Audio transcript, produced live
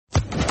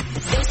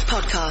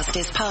podcast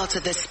is part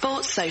of the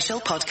Sports Social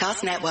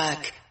Podcast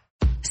Network.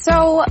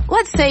 So,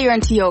 let's say you're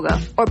into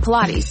yoga or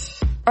Pilates,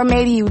 or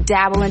maybe you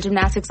dabble in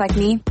gymnastics like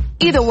me.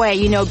 Either way,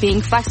 you know being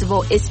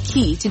flexible is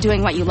key to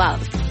doing what you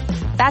love.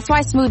 That's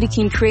why Smoothie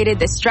King created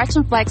this Stretch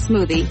and Flex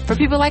smoothie for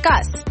people like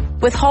us,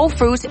 with whole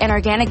fruits and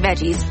organic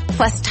veggies,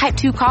 plus type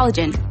 2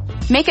 collagen.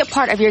 Make it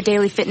part of your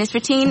daily fitness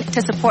routine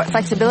to support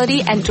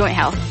flexibility and joint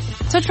health.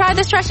 So try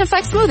the Stretch and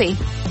Flex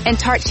smoothie in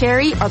tart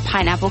cherry or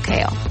pineapple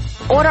kale.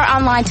 Order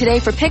online today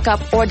for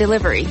pickup or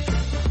delivery.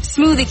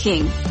 Smoothie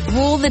King.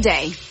 Rule the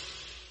day.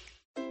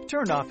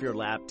 Turn off your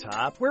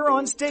laptop. We're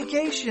on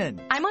staycation.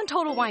 I'm on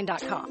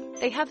TotalWine.com.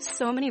 They have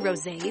so many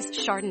rosés,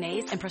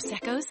 chardonnays, and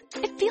proseccos.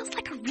 It feels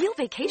like a real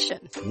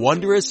vacation.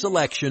 Wondrous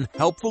selection,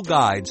 helpful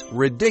guides,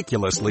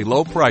 ridiculously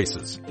low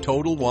prices.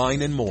 Total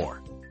Wine and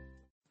more.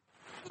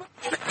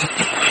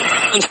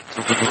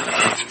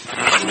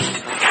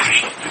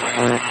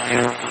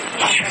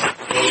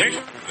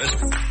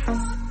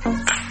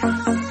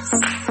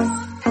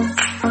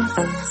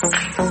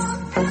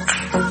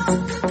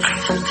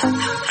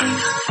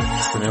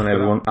 Good afternoon,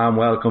 everyone, and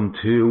welcome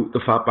to the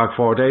Fatback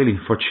 4 Daily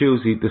for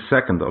Tuesday, the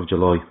 2nd of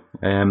July.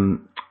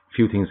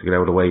 Few things to get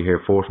out of the way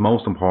here first.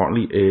 Most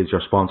importantly is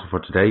your sponsor for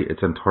today.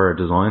 It's Entire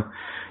Design.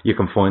 You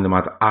can find them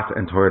at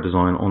Entire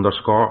Design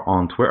 _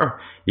 on Twitter.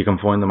 You can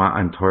find them at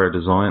Entire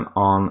Design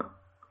on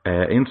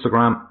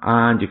Instagram,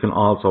 and you can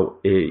also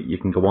you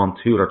can go on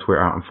to their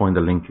Twitter and find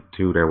the link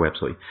to their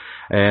website.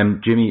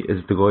 Jimmy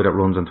is the guy that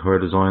runs Entire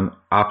Design.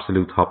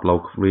 Absolute top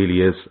bloke,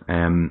 really is.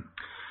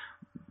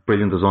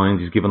 Brilliant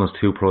designs. He's given us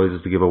 2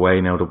 prizes to give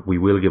away now that we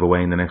will give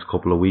away in the next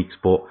couple of weeks.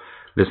 But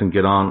listen,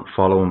 get on,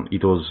 follow him. He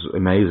does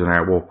amazing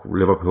artwork,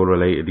 Liverpool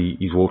related.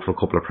 He's worked for a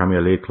couple of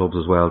Premier League clubs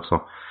as well.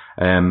 So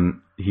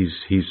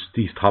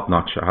he's top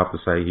notch. I have to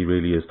say, he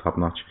really is top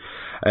notch.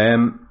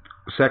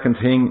 Second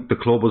thing, the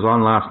club was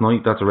on last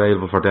night. That's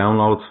available for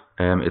download.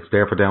 It's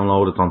there for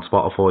download. It's on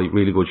Spotify.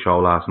 Really good show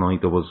last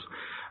night. There was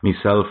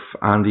myself,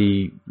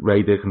 Andy,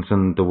 Ray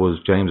Dickinson. There was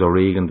James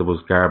O'Regan. There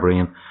was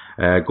Garbrian.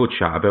 Good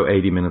chat, about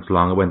 80 minutes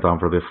long. It went on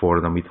for a bit further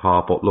than we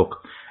thought, but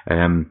look, we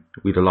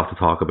had a lot to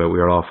talk about. We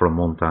were off for a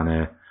month,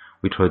 and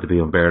we tried to be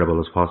unbearable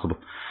as possible.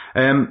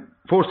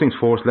 First things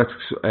first, let's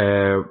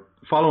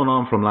following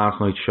on from last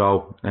night's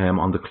show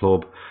on the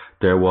club,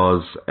 there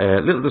was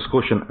a little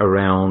discussion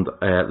around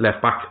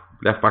left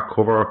back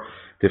cover,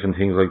 different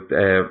things like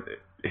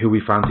who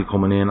we fancy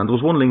coming in, and there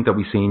was one link that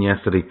we seen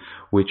yesterday,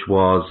 which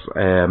was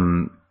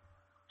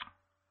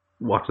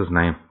what's his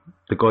name,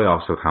 the guy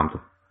off Southampton.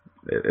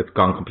 It's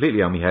gone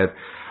completely on my head,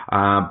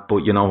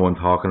 but you know who I'm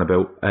talking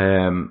about.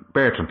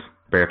 Bertrand.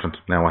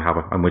 Now I have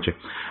it. I'm with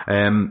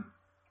you.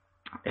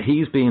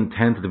 He's being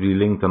tentatively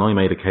linked, and I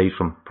made a case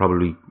from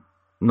probably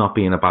not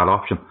being a bad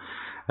option.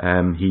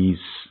 He's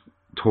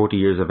 30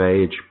 years of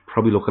age,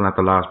 probably looking at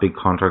the last big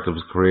contract of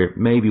his career,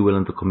 maybe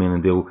willing to come in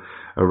and do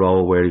a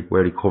role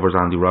where he covers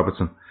Andy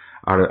Robertson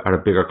at a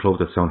bigger club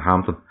than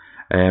Southampton.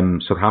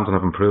 Southampton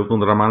have improved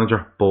under their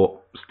manager, but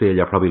still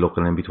you're probably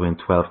looking in between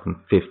 12th and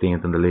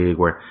 15th in the league,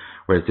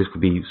 whereas this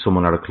could be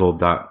someone at a club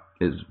that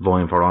is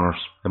vying for honours.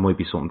 It might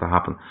be something to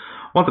happen.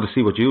 Wanted to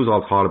see what you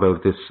all thought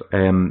about this.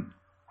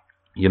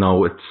 You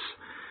know, it's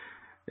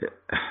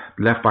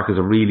left back is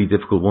a really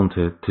difficult one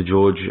to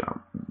judge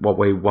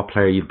what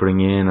player you'd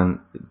bring in, and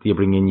do you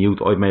bring in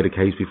youth? I've made a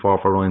case before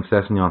for Ryan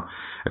Sessegnon.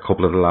 A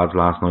couple of the lads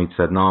last night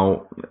said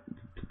no,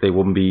 they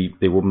wouldn't be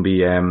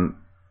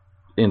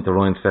into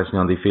Ryan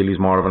Sessegnon. They feel he's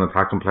more of an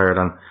attacking player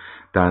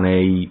than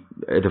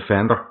a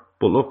defender.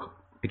 But look,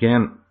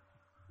 again,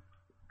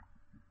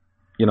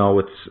 you know,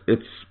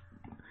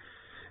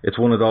 it's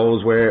one of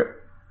those where,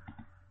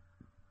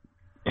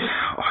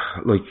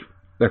 like,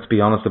 let's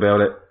be honest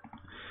about it.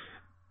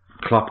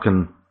 Klopp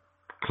can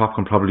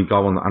probably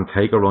go and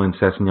take a Ryan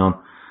Sessegnon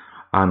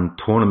and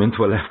turn him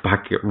into a left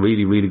back, a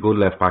really, really good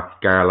left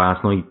back. Gar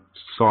last night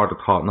sort of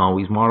thought, no,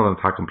 he's more of an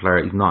attacking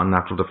player. He's not a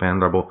natural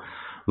defender. But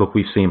look,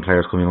 we've seen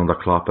players come in under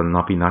Klopp and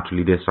not be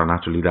naturally this or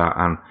naturally that,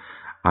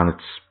 and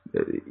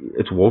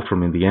it's worked for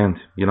him in the end,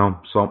 you know.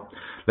 So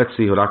let's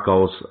see how that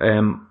goes.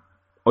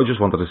 I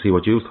just wanted to see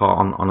what you thought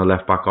on a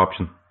left back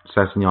option.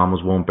 Sessegnon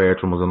was one,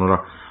 Bertrand was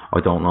another. I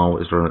don't know.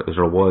 Is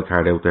there a wild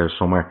card out there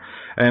somewhere?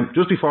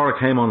 Just before I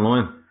came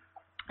online,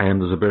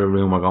 there's a bit of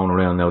rumour going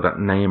around now that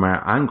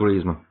Neymar and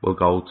Griezmann will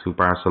go to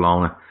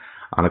Barcelona,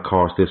 and of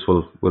course this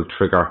will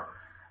trigger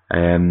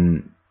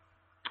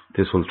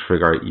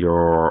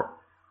your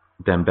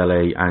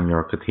Dembele and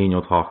your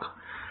Coutinho talk.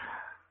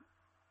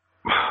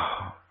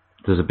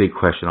 There's a big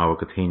question over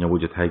Coutinho.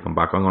 Would you take him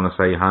back? I'm going to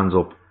say hands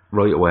up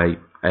right away.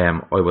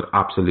 I would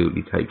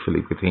absolutely take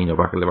Philippe Coutinho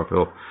back at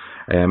Liverpool.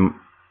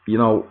 You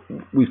know,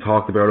 we've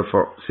talked about it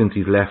since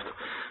he's left.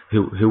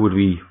 Who would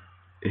we,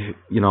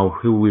 you know,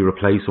 who will we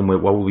replace him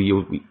with? What will we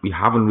use? We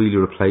haven't really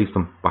replaced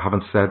him, but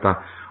having said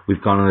that,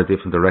 we've gone in a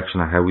different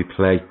direction of how we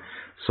play.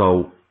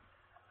 So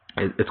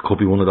it could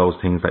be one of those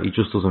things that he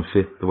just doesn't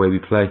fit the way we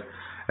play.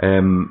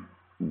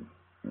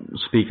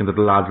 Speaking to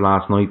the lads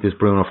last night, this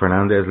Bruno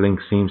Fernandes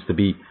link seems to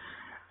be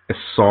a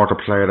sort of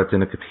player that's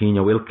in a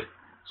Coutinho ilk.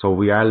 So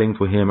we are linked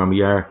with him, and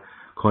we are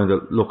kind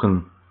of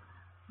looking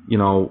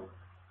for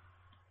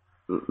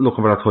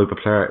that type of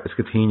player. Is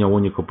Coutinho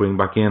one you could bring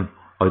back in?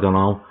 I don't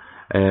know.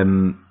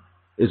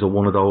 Is it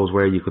one of those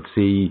where you could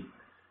see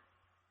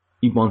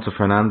he wants a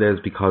Fernandez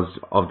because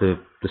of the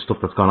stuff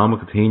that's gone on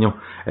with Coutinho?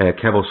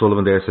 Kev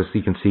O'Sullivan there says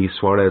he can see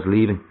Suarez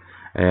leaving.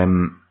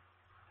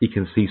 He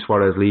can see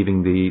Suarez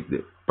leaving the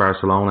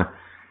Barcelona.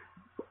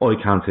 I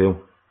can too.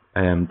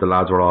 The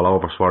lads were all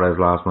over Suarez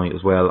last night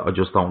as well. I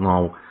just don't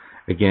know.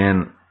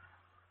 Again,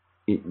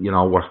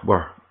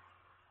 we're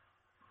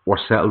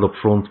settled up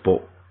front,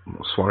 but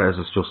Suarez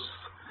is just,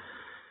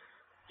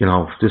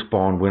 this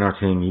born winner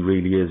thing. He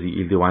really is.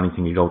 He'll do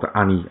anything. He'll go to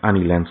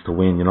any lengths to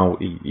win.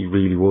 He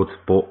really would.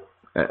 But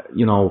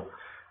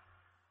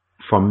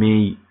for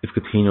me, if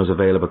Coutinho's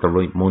available at the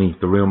right money,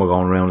 the rumour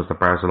going around is that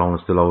Barcelona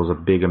still owes a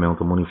big amount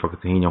of money for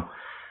Coutinho.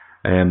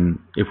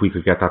 If we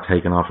could get that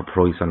taken off a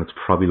price, and it's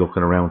probably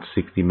looking around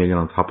 60 million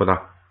on top of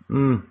that.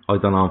 I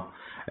don't know.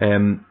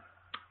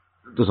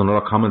 There's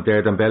another comment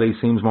there. Dembele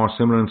seems more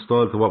similar in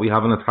style to what we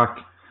have in attack.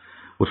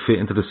 Would fit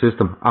into the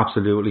system.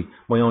 Absolutely.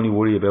 My only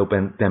worry about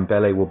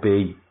Dembele would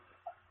be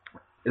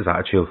his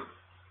attitude.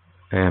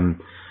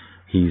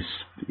 He's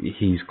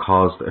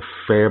caused a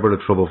fair bit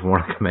of trouble from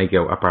what I can make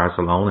out at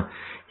Barcelona.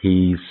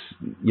 He's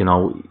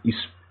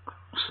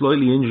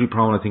slightly injury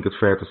prone, I think it's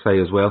fair to say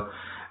as well.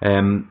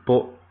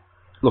 But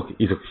look,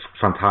 he's a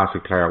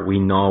fantastic player. We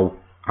know,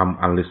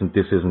 and listen,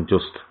 this isn't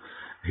just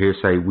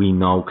hearsay. We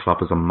know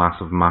Klopp is a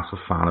massive, massive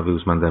fan of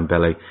Ousmane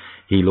Dembele.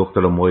 He looked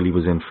at him while he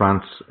was in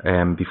France,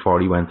 before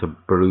he went to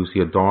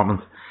Borussia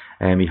Dortmund.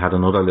 He had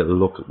another little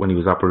look when he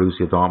was at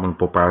Borussia Dortmund,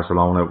 but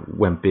Barcelona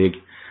went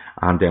big,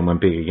 and then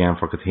went big again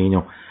for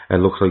Coutinho. It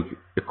looks like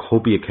it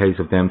could be a case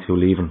of them two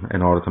leaving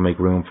in order to make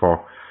room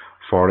for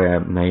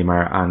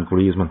Neymar and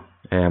Griezmann.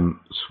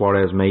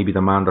 Suarez may be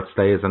the man that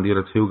stays and the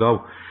other two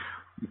go.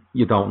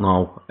 You don't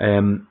know.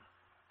 I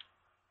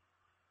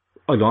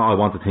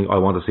want to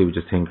see what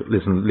you think.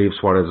 Listen, leave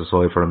Suarez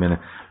aside for a minute.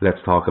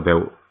 Let's talk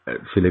about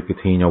Philippe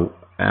Coutinho.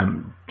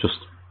 Just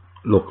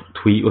look,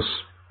 tweet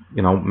us,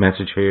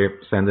 message here,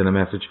 send in a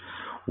message.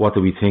 What do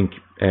we think?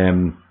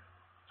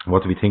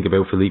 What do we think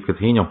about Philippe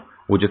Coutinho?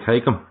 Would you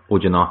take him?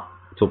 Would you not?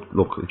 It's up,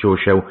 look, it's your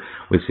show.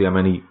 We'll see how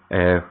many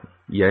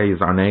yays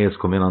or nays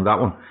come in on that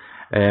one.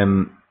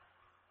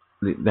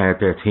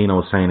 There Tino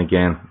was saying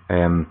again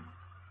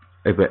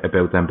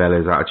about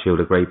Dembele's attitude.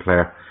 A great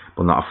player,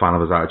 but not a fan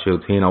of his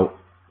attitude. Tino,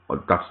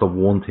 that's the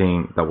one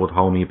thing that would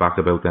hold me back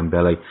about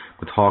Dembele.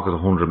 The talk is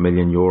 100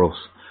 million euros,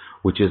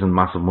 which isn't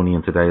massive money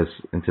in today's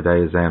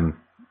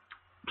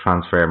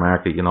transfer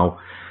market,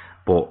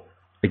 But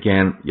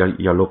again,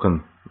 you're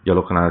looking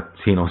at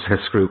Tino says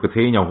screw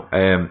Coutinho.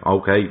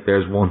 Okay,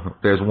 there's one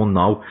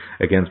no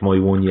against my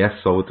one yes,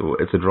 so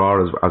it's a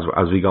draw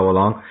as we go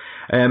along.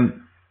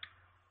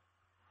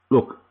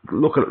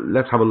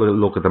 Let's have a little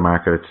look at the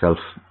market itself.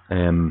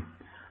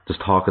 There's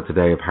talk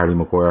today of Harry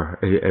Maguire,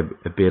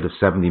 a bid of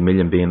 70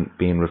 million being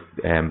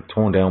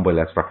torn down by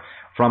Leicester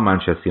from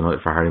Manchester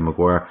United for Harry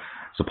Maguire.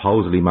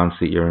 Supposedly Man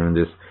City are in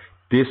this.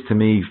 This to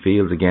me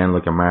feels again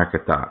like a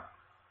market that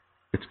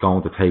it's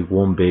going to take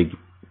one big,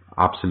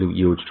 absolute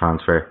huge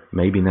transfer,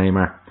 maybe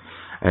Neymar,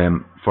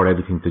 for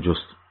everything to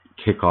just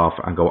kick off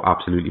and go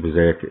absolutely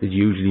berserk. It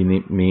usually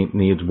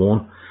needs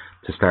one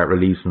to start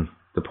releasing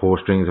the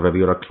purse strings of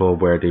every other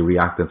club where they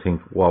react and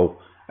think, whoa,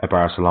 a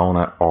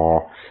Barcelona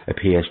or a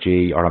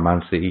PSG or a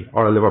Man City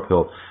or a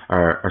Liverpool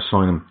are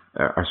signing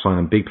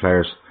big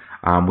players,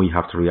 and we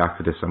have to react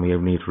to this, and we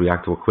need to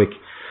react to it quick.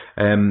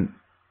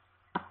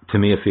 To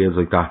me, it feels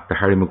like that. The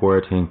Harry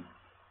Maguire thing,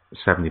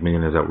 70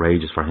 million is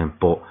outrageous for him,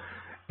 but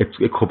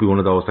it could be one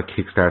of those that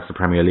kickstarts the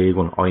Premier League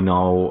one. I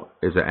know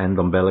is it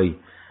Ndombele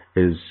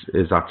is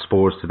at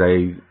Spurs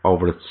today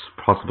over its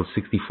possible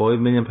 £65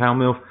 million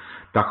move.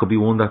 That could be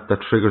one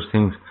that triggers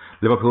things.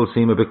 Liverpool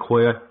seem a bit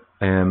quiet.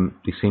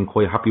 They seem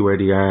quite happy where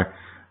they are,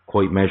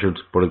 quite measured,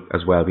 but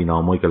as well we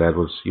know Michael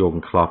Edwards,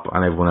 Jurgen Klopp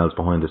and everyone else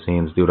behind the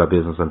scenes do their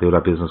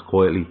business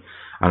quietly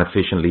and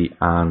efficiently.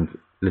 And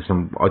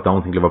listen, I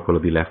don't think Liverpool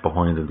will be left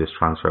behind in this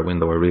transfer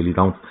window. I really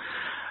don't.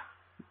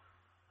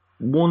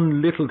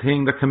 One little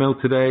thing that came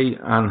out today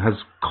and has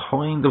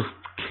kind of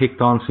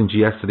kicked on since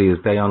yesterday is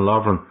Dejan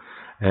Lovren.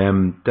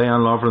 Dejan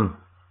Lovren,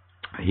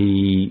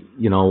 he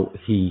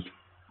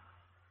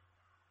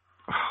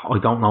I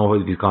don't know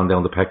if he's gone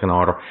down the pecking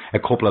order. A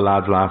couple of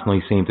lads last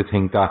night seemed to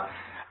think that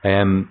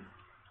the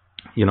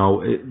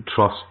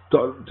trust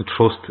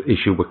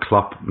issue with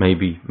Klopp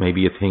maybe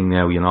a thing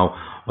now.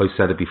 I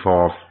said it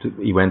before.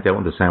 He went out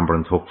in December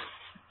and took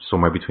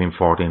somewhere between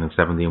 14 and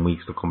 17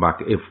 weeks to come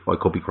back. If I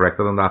could be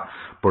corrected on that,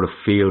 but it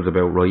feels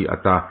about right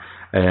at that.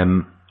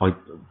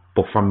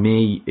 But for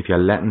me, if you're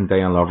letting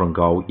Dejan Lovren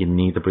go, you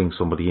need to bring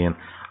somebody in,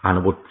 and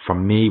it would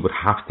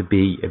have to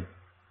be a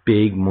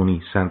big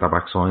money centre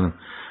back signing,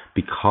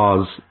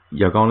 because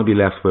you're going to be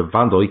left with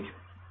Van Dijk,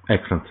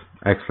 excellent,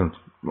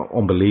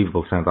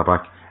 unbelievable centre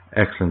back,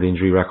 excellent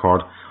injury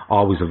record,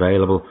 always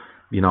available,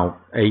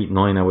 8,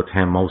 9 out of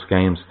 10 most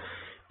games.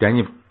 Then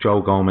you've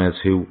Joe Gomez,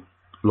 who,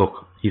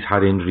 look, he's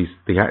had injuries.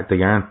 They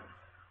aren't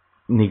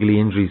niggly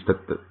injuries that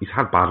he's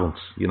had bad ones.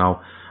 You know,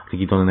 I think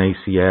he done an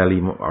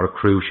ACL or a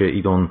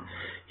cruciate.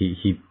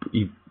 He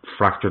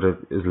fractured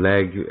his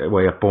leg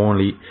away at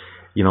Burnley.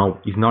 You know,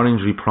 he's not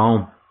injury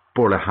prone,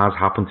 but it has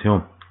happened to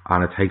him,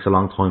 and it takes a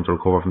long time to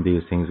recover from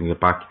these things and get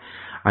back.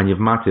 And you've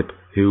Matip,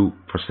 who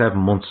for 7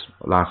 months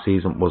last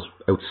season was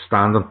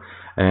outstanding.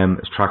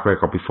 His track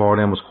record before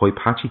then was quite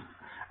patchy.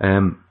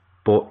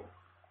 But,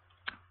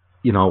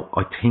 you know,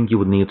 I think you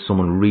would need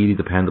someone really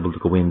dependable to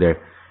go in there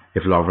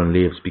if Lovren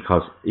leaves,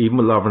 because even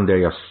with Lovren there,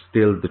 you're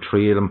still, the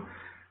three of them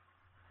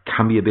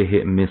can be a bit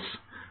hit and miss.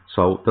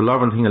 So the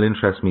Lovren thing will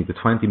interest me. The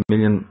 £20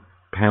 million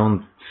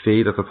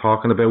fee that they're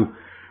talking about,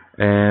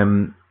 a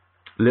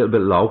little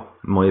bit low,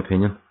 in my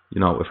opinion. You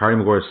know, if Harry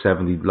Maguire's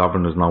 70,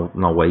 Lovren is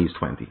no way he's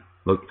 20.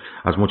 Look,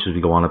 as much as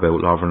we go on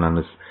about Lovren and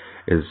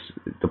is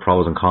the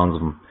pros and cons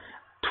of him,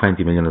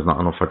 20 million is not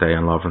enough for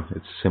Dejan Lovren.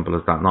 It's as simple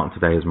as that, not in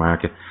today's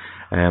market.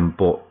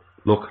 But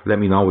look, let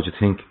me know what you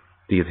think.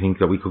 Do you think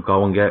that we could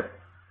go and get,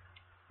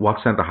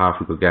 what centre half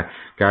we could get?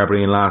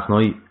 Gabriel last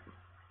night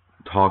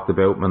talked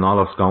about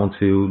Manolas going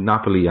to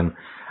Napoli and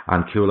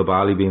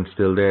Koulibaly being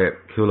still there.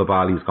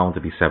 Koulibaly is going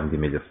to be 70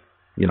 million.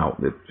 You know,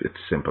 it's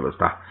simple as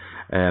that.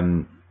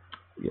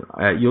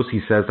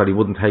 Yossi says that he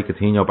wouldn't take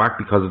Coutinho back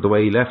because of the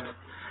way he left.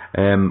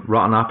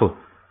 Rotten apple.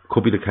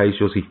 Could be the case,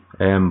 Yossi.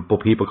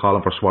 But people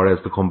calling for Suarez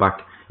to come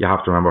back. You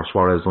have to remember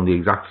Suarez done the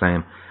exact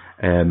same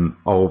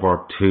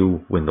over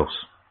 2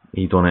 windows.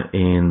 He done it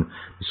in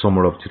the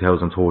summer of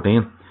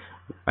 2013,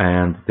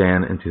 and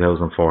then in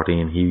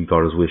 2014 he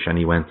got his wish and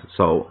he went.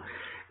 So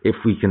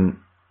if we can,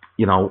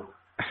 you know,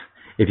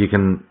 if you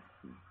can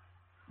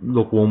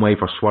look one way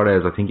for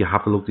Suarez, I think you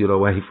have to look the other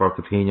way for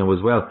Coutinho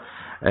as well.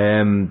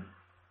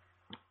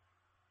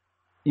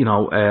 You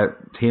know,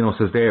 Tino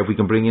says there, if we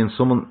can bring in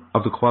someone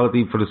of the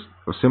quality for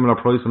a similar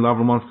price and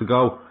Lovren wants to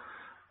go,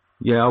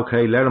 yeah,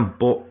 okay, let him.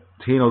 But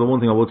Tino, the one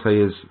thing I would say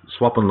is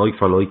swapping like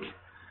for like.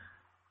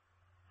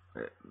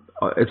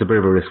 It's a bit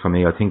of a risk for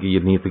me. I think you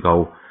need to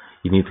go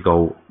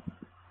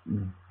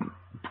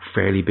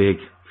fairly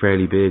big,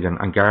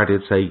 and Gar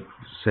did say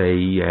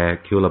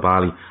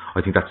Koulibaly.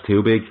 I think that's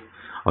too big.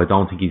 I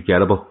don't think he's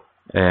gettable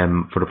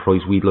for the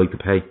price we'd like to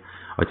pay.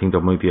 I think there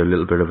might be a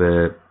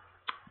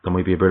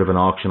bit of an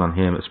auction on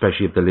him,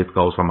 especially if the lift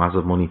goes for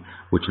massive money,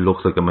 which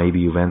looks like it may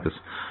be Juventus.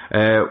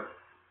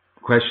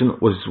 Question,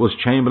 was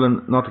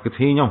Chamberlain not a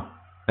Coutinho?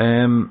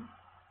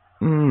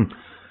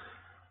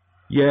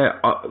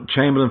 Yeah,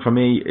 Chamberlain for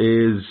me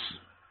is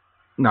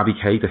Naby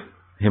Keita.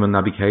 Him and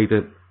Naby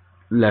Keita,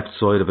 left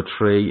side of a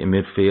tree in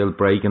midfield,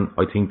 breaking.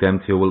 I think them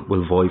two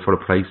will vie for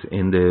a place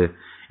in the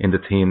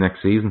team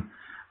next season.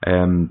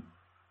 Another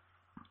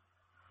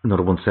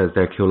one says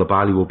there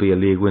Koulibaly will be a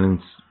league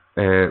winning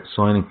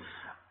signing.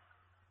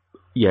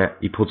 Yeah,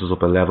 he puts us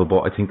up a level,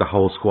 but I think the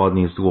whole squad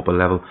needs to go up a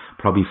level,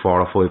 probably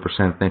 4 or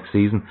 5% next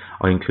season.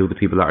 I include the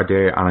people that are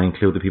there, and I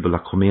include the people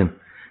that come in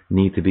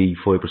need to be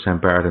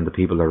 5% better than the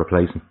people they're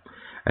replacing.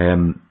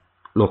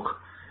 Look,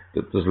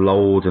 there's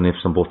loads and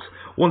ifs and buts.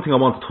 One thing I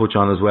want to touch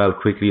on as well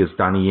quickly is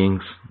Danny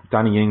Ings.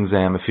 Danny Ings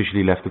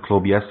officially left the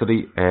club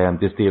yesterday.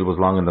 This deal was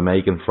long in the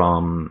making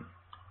from,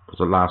 was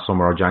it last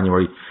summer or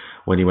January,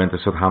 when he went to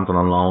Southampton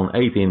on loan.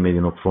 18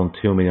 million up front,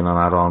 2 million on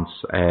add-ons.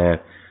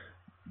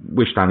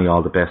 Wish Danny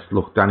all the best.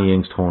 Look, Danny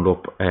Ings turned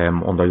up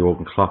under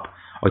Jurgen Klopp.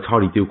 I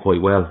thought he'd do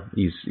quite well.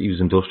 He was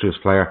an industrious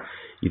player.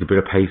 He had a bit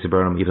of pace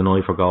about him. He had an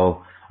eye for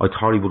goal. I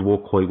thought he would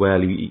work quite well.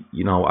 He,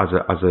 you know, as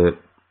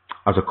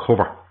a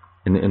cover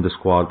in the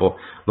squad. But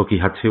look, he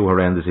had 2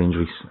 horrendous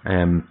injuries,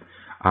 and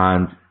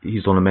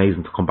he's done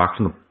amazing to come back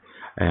from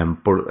them.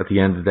 But at the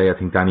end of the day, I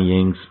think Danny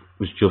Ings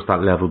was just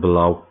that level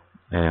below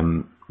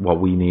what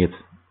we needed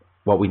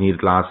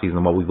last season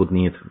and what we would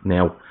need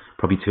now.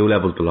 Probably 2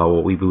 levels below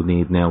what we would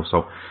need now.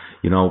 So,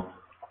 you know,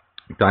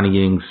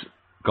 Danny Ings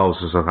goes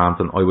to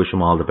Southampton. I wish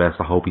him all the best.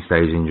 I hope he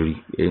stays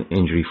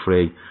injury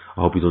free.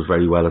 I hope he does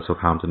very well at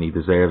Southampton. He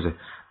deserves it.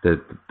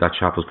 That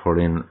chap has put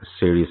in a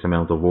serious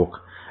amount of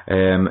work.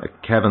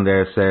 Kevin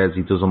there says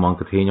he doesn't want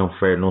Coutinho.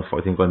 Fair enough.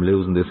 I think I'm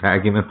losing this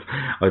argument.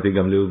 I think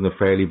I'm losing it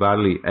fairly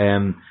badly.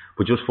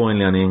 But just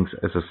finally on Ings,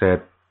 as I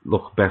said,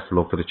 look, best of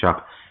luck to the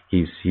chap.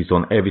 He's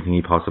done everything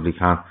he possibly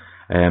can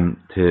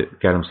to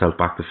get himself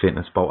back to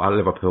fitness, both at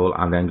Liverpool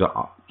and then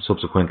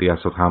subsequently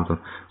at Southampton.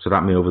 So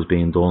that move is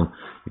being done.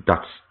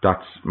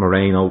 That's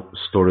Moreno,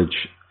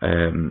 Sturridge,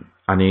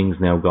 and Ings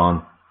now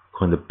gone.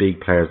 Kind of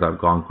big players that have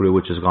gone.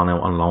 Grujic has gone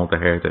out on loan to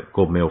Hertha.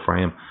 Good move for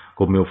him.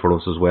 Good move for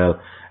us as well.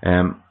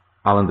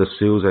 Alan De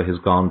Souza has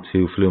gone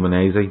to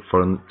Fluminense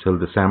until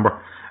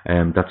December.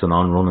 That's an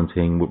on-running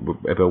thing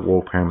about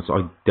work permits.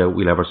 I doubt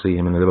we'll ever see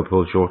him in a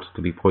Liverpool shirt,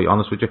 to be quite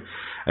honest with you.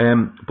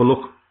 But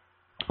look,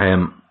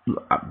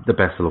 the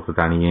best of luck to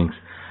Danny Ings.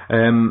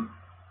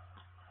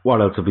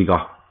 What else have we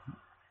got?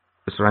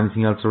 Is there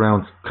anything else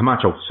around?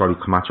 Camacho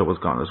was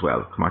gone as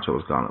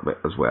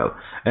well.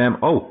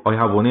 I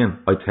have one in.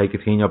 I'd take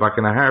Coutinho back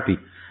in a heartbeat.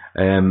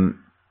 And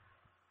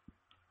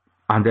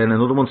then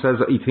another one says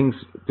that he thinks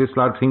this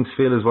lad thinks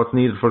Phil is what's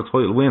needed for a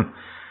title win.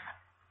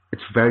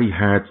 it's very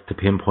hard to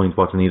pinpoint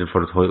what's needed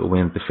for the title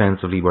win.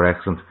 Defensively, we're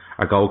excellent.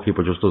 Our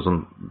goalkeeper just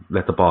doesn't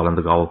let the ball in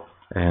the goal.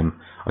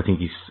 I think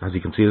has he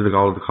conceded a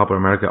goal at the Copa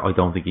America? I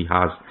don't think he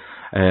has.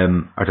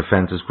 Our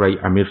defence is great.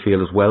 Our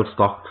midfield is well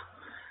stocked,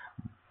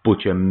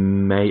 but it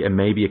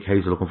may be a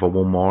case of looking for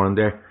one more in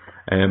there.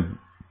 And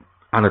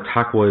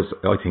attack wise,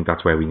 I think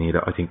that's where we need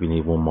it. I think we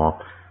need one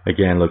more.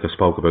 Again, like I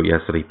spoke about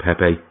yesterday,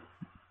 Pepe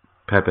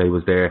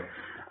was there.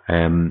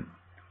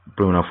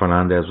 Bruno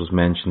Fernandes was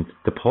mentioned.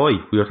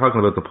 Depay, we were talking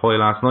about Depay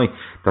last night.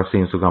 That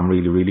seems to have gone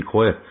really, really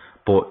quiet.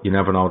 But you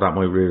never know, that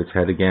might rear its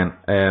head again.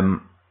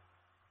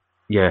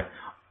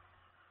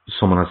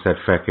 Someone has said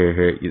Fekir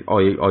here.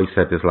 I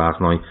said this last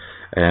night.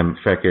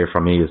 Fekir for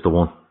me is the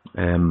one.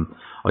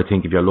 I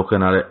think if you're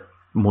looking at it,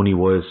 money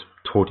wise,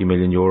 30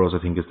 million euros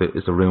I think is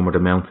the rumoured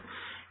amount.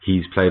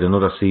 He's played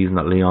another season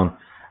at Lyon.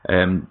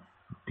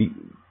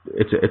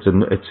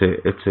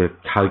 It's a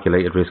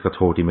calculated risk of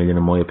 30 million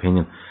in my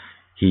opinion.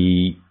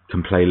 He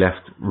can play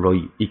left,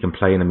 right. He can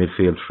play in a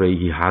midfield three.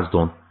 He has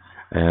done.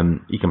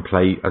 He can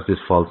play as this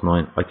false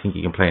nine. I think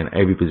he can play in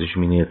every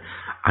position we need,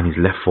 and he's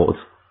left-footed,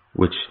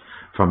 which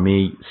for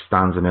me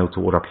stands him out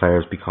to other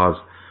players because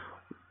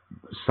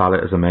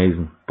Salah is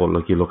amazing, but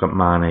like you look at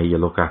Mane, you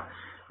look at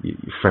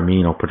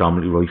Firmino,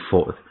 predominantly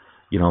right-footed.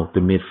 You know,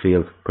 the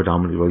midfield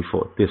predominantly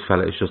right-footed. This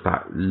fella is just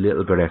that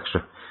little bit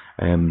extra.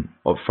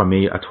 For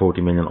me, at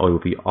 30 million, I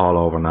would be all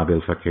over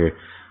Nabil Fekir.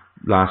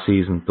 Last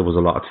season, there was a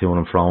lot of to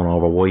and fro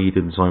over why he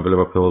didn't sign for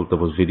Liverpool. There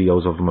was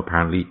videos of him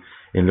apparently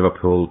in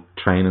Liverpool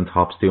training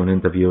tops, doing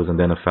interviews, and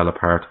then it fell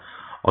apart.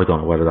 I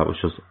don't know whether that was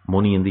just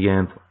money in the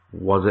end.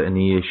 Was it a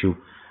knee issue?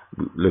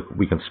 Look,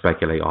 we can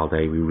speculate all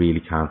day. We really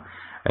can.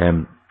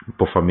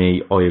 But for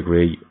me, I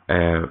agree.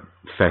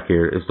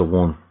 Fekir is the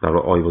one that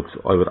I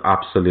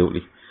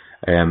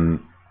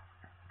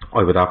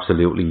would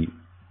absolutely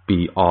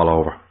be all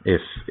over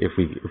if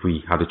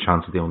we had a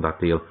chance of doing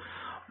that deal.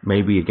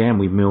 Maybe again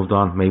we've moved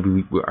on.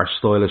 Maybe our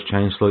style has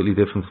changed slightly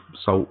different.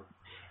 So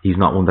he's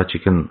not one that you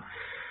can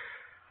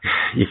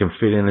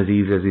fit in as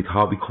easy as he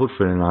thought we could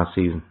fit in last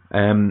season.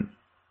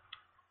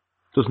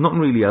 There's nothing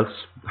really else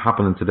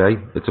happening today.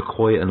 It's a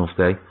quiet enough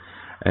day.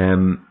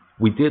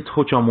 We did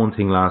touch on one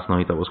thing last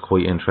night that was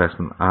quite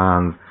interesting,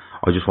 and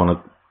I just want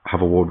to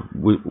have a word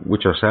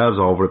with yourselves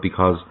over it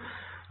because,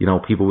 you know,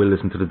 people will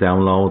listen to the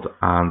download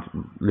and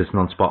listen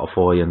on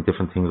Spotify and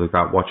different things like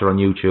that. Watch it on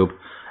YouTube,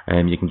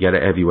 and you can get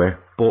it everywhere.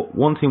 But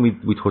one thing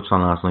we touched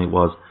on last night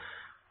was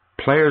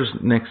players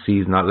next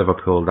season at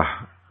Liverpool, the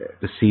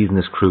season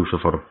is crucial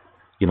for them.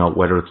 You know,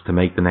 whether it's to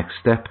make the next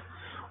step,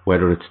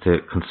 whether it's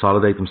to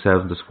consolidate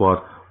themselves in the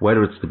squad,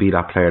 whether it's to be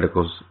that player that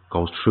goes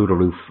through the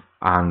roof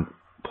and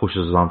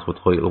pushes us onto a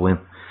title win.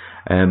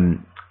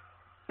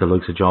 The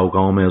likes of Joe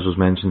Gomez was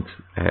mentioned,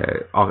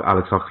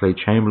 Alex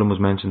Oxlade-Chamberlain was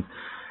mentioned,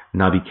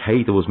 Naby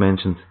Keita was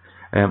mentioned.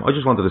 I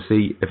just wanted to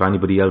see if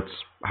anybody else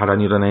had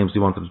any other names they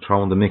wanted to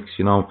throw in the mix.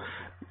 You know,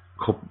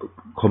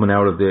 coming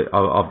out of the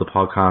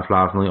podcast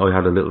last night, I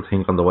had a little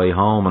think on the way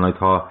home, and I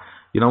thought,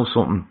 you know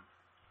something,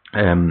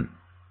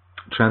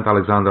 Trent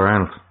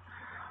Alexander-Arnold,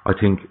 I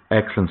think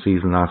excellent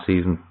season last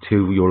season,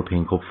 2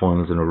 European Cup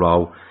finals in a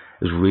row,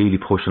 is really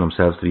pushing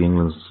himself to be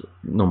England's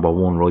number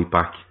one right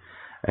back.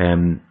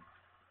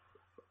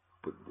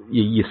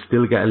 You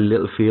still get a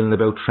little feeling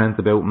about Trent,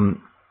 about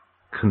him,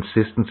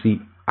 consistency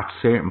at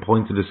certain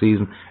points of the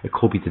season. It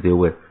could be to do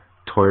with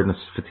tiredness,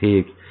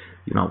 fatigue.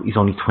 You know, he's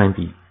only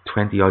 20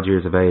 odd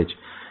years of age.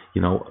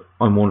 You know,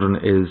 I'm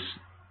wondering,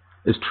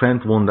 is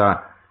Trent one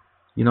that,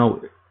 you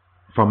know,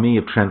 for me,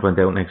 if Trent went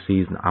out next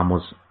season and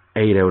was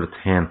 8 out of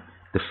 10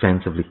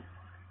 defensively,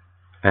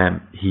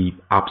 he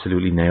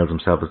absolutely nailed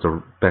himself as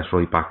the best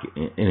right back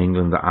in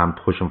England and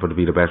pushing for to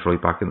be the best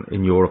right back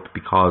in Europe,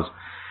 because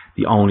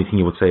the only thing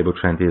you would say about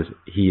Trent is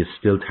he is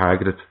still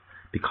targeted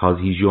because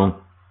he's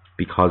young,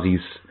 because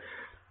he's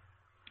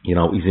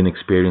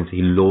inexperienced.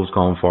 He loves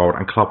going forward,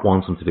 and Klopp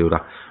wants him to do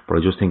that. But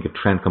I just think if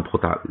Trent can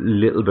put that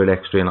little bit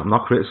extra in, I'm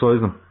not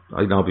criticising him.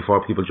 I know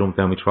before people jump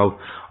down my throat,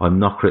 I'm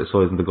not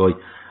criticising the guy,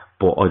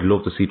 but I'd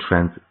love to see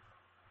Trent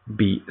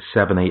be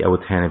 7, 8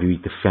 out of 10 every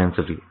week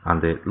defensively,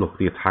 and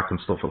the attacking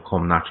stuff will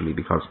come naturally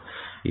because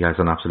he has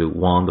an absolute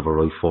wand of a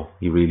right foot.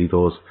 He really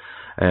does.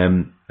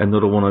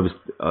 Another one I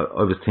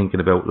was thinking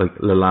about, like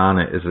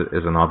Lallana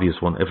is an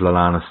obvious one. If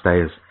Lallana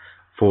stays,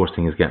 first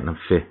thing is getting him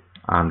fit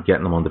and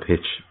getting him on the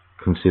pitch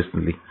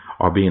consistently,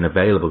 or being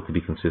available to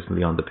be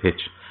consistently on the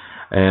pitch.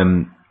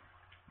 Hand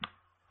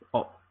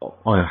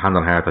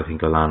on heart, I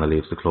think Lallana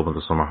leaves the club in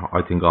the summer.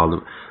 I think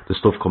all the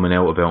stuff coming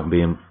out about him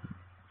being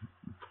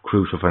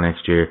crucial for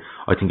next year,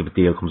 I think if a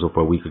deal comes up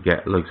where we could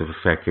get likes of a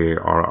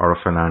Fekir or a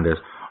Fernandes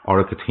or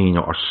a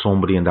Coutinho or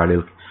somebody in that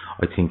ilk,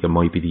 I think it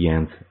might be the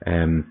end.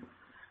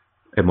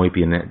 It might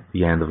be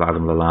the end of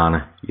Adam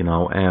Lallana. You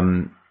know,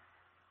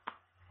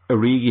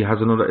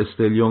 Origi is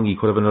still young. He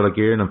could have another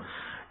gear in him.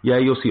 Yeah,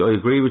 you'll see. I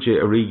agree with you.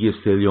 Origi is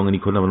still young and he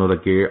couldn't have another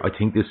gear. I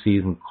think this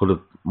season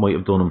might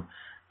have done him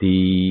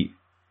the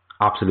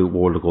absolute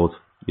world of good.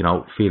 You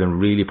know, feeling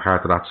really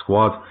part of that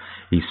squad.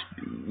 He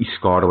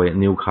scored away at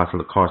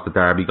Newcastle, of course, the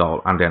Derby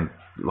goal, and then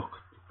look,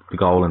 the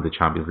goal in the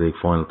Champions League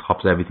final,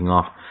 tops everything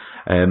off.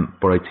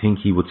 But I think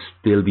he would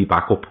still be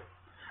back up,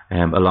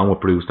 along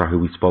with Brewster, who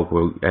we spoke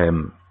about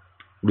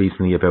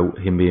recently about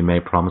him being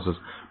made promises.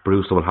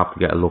 Brewster will have to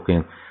get a look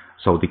in.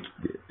 So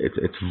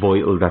it's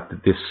vital that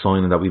this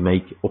signing that we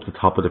make up the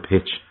top of the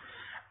pitch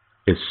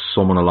is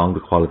someone along the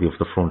quality of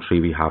the front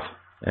three we have.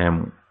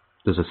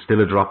 There's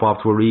still a drop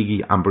off to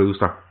Origi and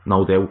Brewster,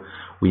 no doubt.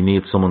 We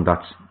need someone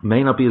that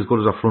may not be as good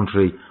as our front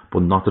three,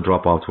 but not to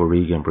drop off to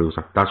Origi and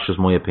Brewster. That's just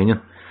my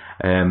opinion.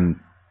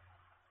 Adam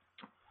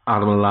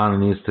Lallana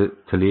needs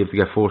to leave to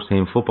get first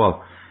team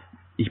football.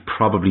 He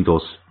probably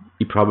does.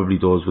 He probably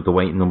does with the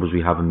waiting numbers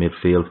we have in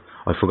midfield.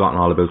 I've forgotten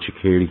all about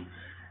Shaqiri.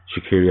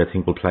 Shaqiri, I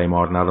think, will play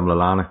more than Adam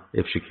Lallana.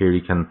 If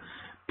Shaqiri can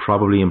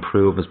probably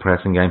improve his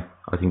pressing game,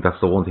 I think that's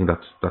the one thing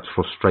that's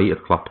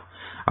frustrated Klopp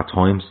at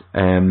times.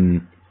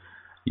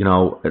 You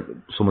know,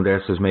 someone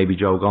there says maybe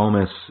Joe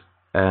Gomez.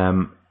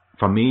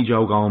 For me,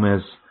 Joe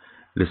Gomez,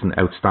 listen,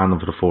 outstanding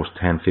for the first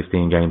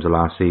 10-15 games of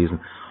last season.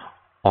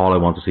 All I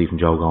want to see from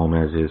Joe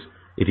Gomez is,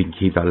 if he can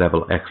keep that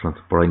level, excellent.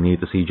 But I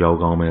need to see Joe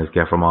Gomez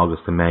get from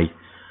August to May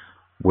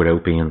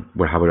without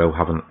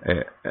having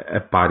a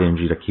bad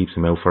injury that keeps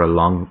him out for a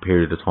long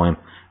period of time.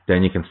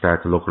 Then you can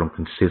start to look at him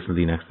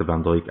consistently next to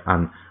Van Dijk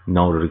and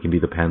know that he can be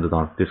depended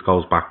on. This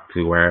goes back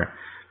to where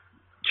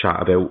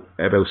chat about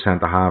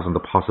centre halves and the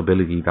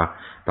possibility that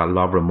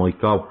Lovren might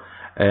go.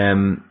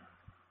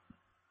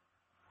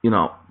 You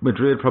know,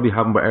 Madrid probably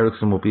haven't, but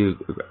Eriksen will be.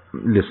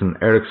 Listen,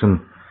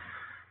 Eriksen,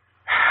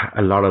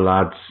 a lot of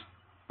lads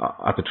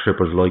at the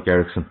Trippers like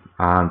Eriksen,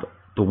 and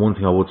the one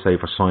thing I would say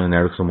for signing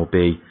Eriksen would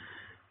be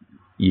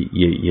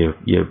you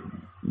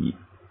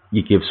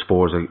give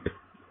Spurs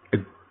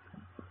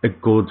a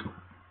good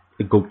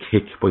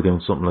kick by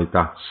doing something like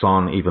that.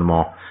 Son even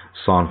more.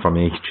 Son for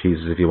me,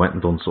 Jesus, if you went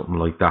and done something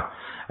like that.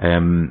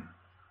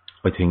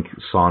 I think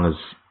Son is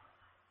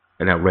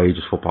an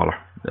outrageous footballer,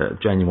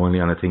 genuinely,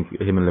 and I think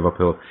him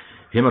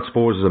at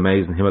Spurs is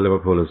amazing. Him at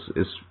Liverpool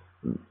is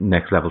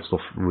next level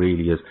stuff,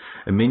 really is.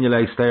 And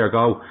Mignolet, stay or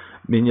go.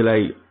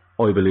 Mignolet,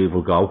 I believe,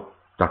 will go.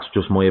 That's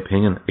just my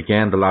opinion.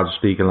 Again, the lads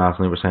speaking last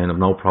night were saying I've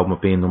no problem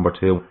with being number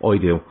 2. I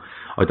do.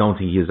 I don't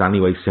think he is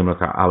any way similar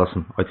to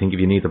Alisson. I think if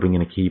you need to bring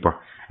in a keeper,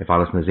 if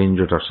Alisson is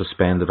injured or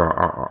suspended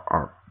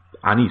or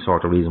any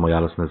sort of reason why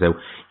Alisson is out,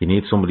 you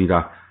need somebody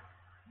that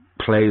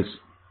plays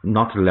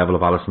not to the level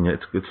of Alisson.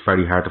 It's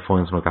very hard to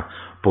find something like that,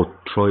 but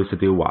tries to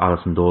do what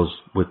Alisson does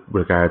with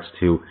regards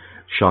to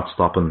shot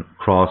stopping,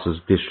 crosses,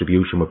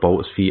 distribution with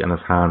both his feet and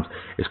his hands,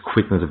 his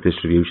quickness of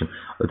distribution.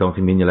 I don't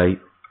think Mignolet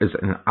is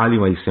in any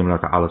way similar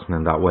to Alisson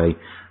in that way.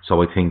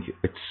 So I think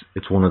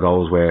it's one of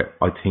those where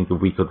I think if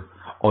we could,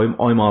 I'm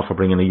all for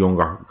bringing a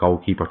younger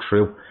goalkeeper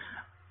through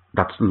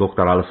that's looked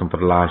at Alisson for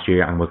the last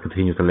year and will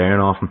continue to learn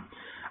off him,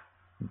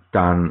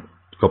 than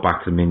go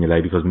back to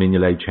Mignolet, because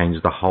Mignolet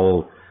changes the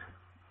whole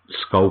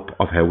scope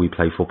of how we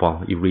play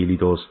football. He really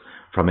does.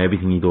 From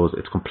everything he does,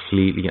 it's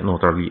completely and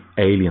utterly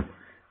alien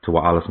to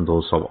what Alisson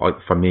does. So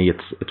for me,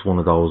 it's one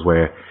of those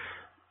where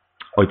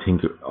I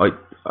think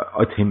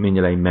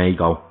Mignolet may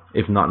go.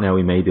 If not now,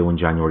 he may do in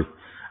January.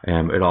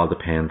 It all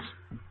depends.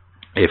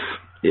 If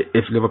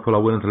Liverpool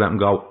are willing to let him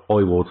go,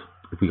 I would,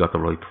 if we got the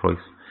right price.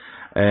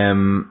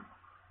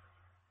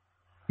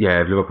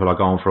 If Liverpool are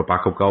going for a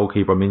backup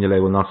goalkeeper,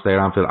 Mignolet will not stay at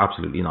Anfield.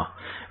 Absolutely not.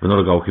 If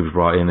another goalkeeper's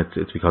brought in,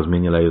 it's because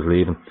Mignolet is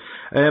leaving.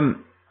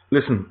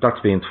 Listen, that's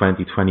been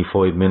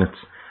 20-25 minutes.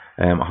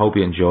 I hope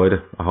you enjoyed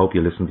it. I hope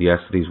you listened to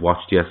yesterday's,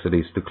 watched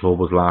yesterday's. The club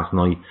was last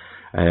night.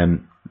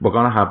 We're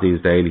going to have these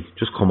daily.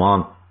 Just come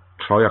on,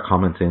 throw your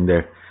comments in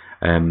there.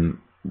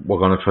 We're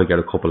going to try to get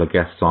a couple of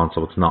guests on,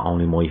 so it's not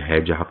only my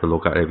head you have to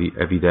look at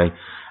every day.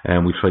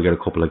 We try to get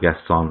a couple of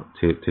guests on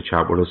to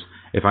chat with us.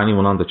 If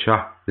anyone on the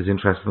chat is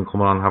interested in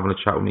coming on and having a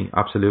chat with me,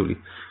 absolutely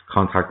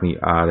contact me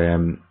at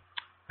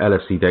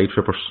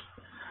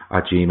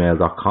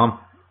lfcdaytrippers@gmail.com.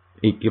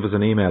 Give us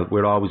an email.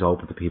 We're always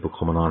open to people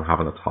coming on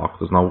having a talk.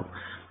 There's no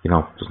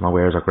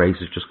airs or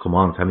graces. Just come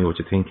on, tell me what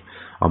you think.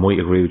 I might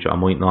agree with you, I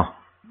might not.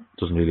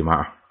 Doesn't really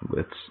matter.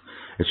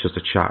 It's just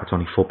a chat. It's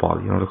only football,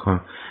 the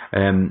kind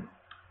of.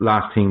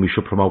 Last thing, we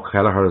should promote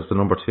Kelleher as the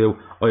number 2.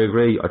 I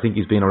agree. I think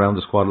he's been around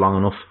the squad long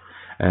enough.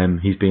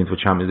 He's been to a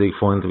Champions League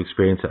final to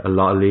experience a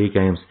lot of league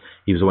games.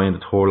 He was away in the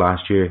tour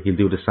last year. He'll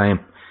do the same.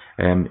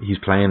 He's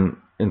playing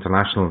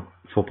international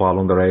football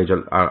underage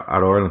at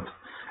Ireland.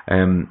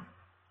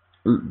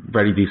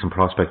 Very decent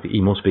prospect. He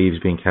must be if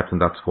he's being kept in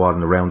that squad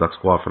and around that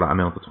squad for that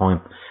amount of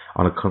time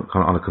on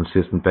a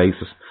consistent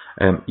basis.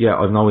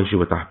 I've no issue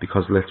with that,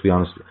 because let's be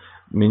honest,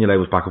 Mignolet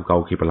was backup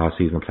goalkeeper last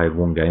season and played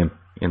one game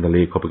in the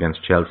League Cup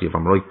against Chelsea, if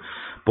I'm right.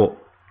 But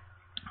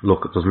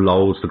look, there's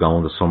loads to go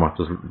in the summer.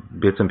 There's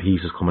bits and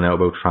pieces coming out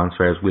about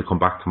transfers. We'll come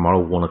back tomorrow,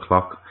 1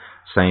 o'clock.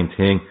 Same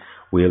thing.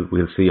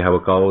 We'll see how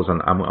it goes,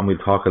 and we'll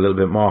talk a little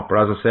bit more.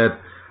 But as I said,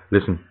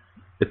 listen,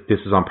 this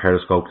is on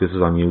Periscope, this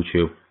is on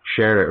YouTube.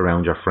 Share it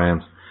around your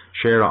friends.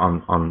 Share it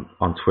on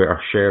Twitter.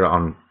 Share it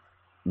on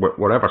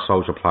whatever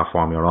social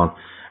platform you're on.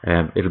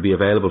 It'll be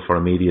available for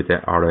immediate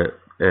or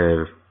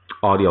a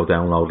audio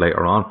download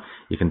later on.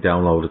 You can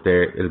download it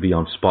there. It'll be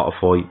on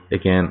Spotify.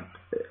 Again,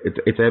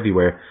 it's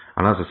everywhere.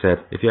 And as I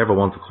said, if you ever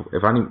want to,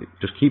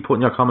 just keep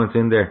putting your comments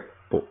in there.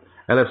 But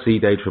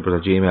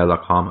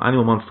lfcdaytrippers@gmail.com.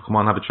 Anyone wants to come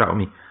on and have a chat with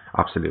me?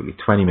 Absolutely.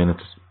 20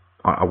 minutes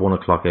at 1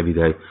 o'clock every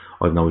day.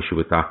 I have no issue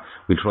with that.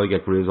 We'll try to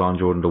get Grizz on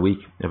during the week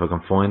if I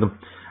can find them.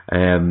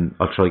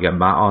 I'll try to get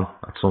Matt on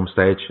at some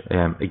stage.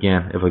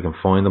 Again, if I can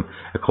find them.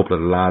 A couple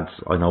of the lads,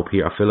 I know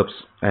Peter Phillips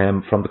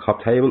from the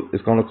Cop Table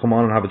is going to come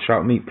on and have a chat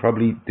with me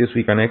probably this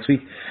week or next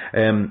week.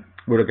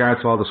 With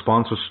regard to all the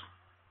sponsors,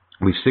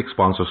 we've 6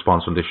 sponsors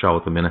sponsoring this show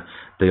at the minute.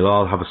 They'll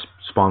all have a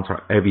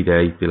sponsor every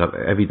day. They'll have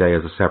every day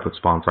as a separate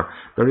sponsor.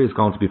 There is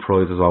going to be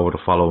prizes over the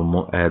following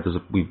month.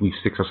 We've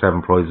 6 or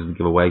 7 prizes to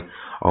give away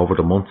over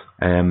the month.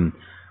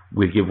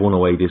 We'll give one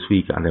away this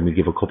week, and then we'll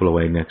give a couple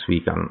away next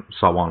week, and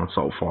so on and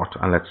so forth.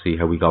 And let's see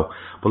how we go.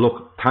 But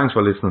look, thanks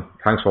for listening.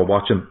 Thanks for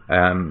watching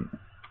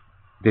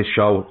this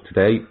show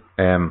today.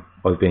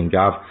 I've been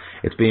Gav.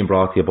 It's being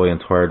brought to you by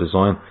Entire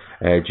Design.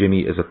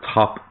 Jimmy is a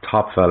top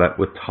fella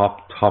with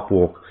top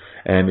work.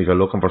 If you're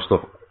looking for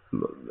stuff,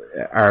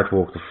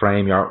 artwork to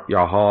frame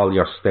your hall,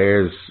 your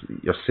stairs,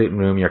 your sitting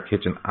room, your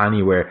kitchen,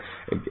 anywhere,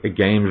 a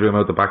games room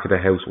out the back of the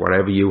house,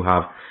 wherever you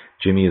have,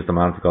 Jimmy is the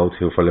man to go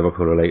to for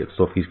Liverpool related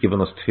stuff. He's given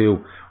us 2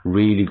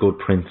 really good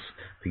prints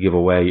to give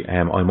away.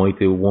 I might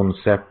do one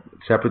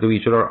separate to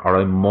each other, or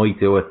I might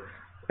do it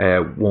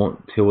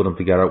 2 of them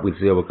together. We'll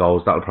see how it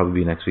goes. That'll probably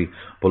be next week.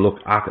 But look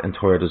at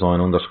Entire Design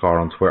 _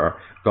 on Twitter.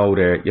 Go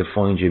there. You'll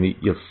find Jimmy.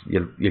 You'll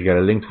get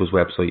a link to his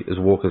website. His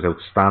work is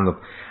outstanding.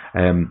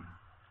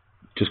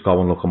 Just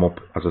go and look him up.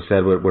 As I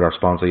said with our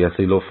sponsor, yes,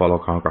 they love Follow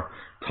Conquer.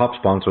 Top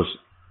sponsors,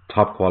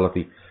 top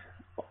quality,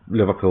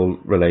 Liverpool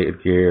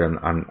related gear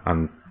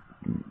and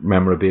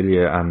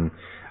memorabilia and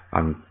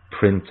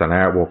prints and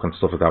artwork and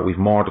stuff like that. We've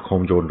more to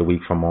come during the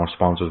week from more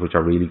sponsors which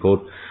are really good.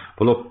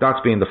 But look,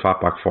 that's been the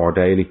Fatback 4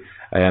 Daily.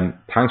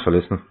 Thanks for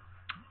listening.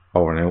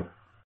 Over and out.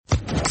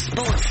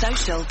 Sports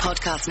Social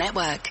Podcast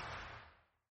Network.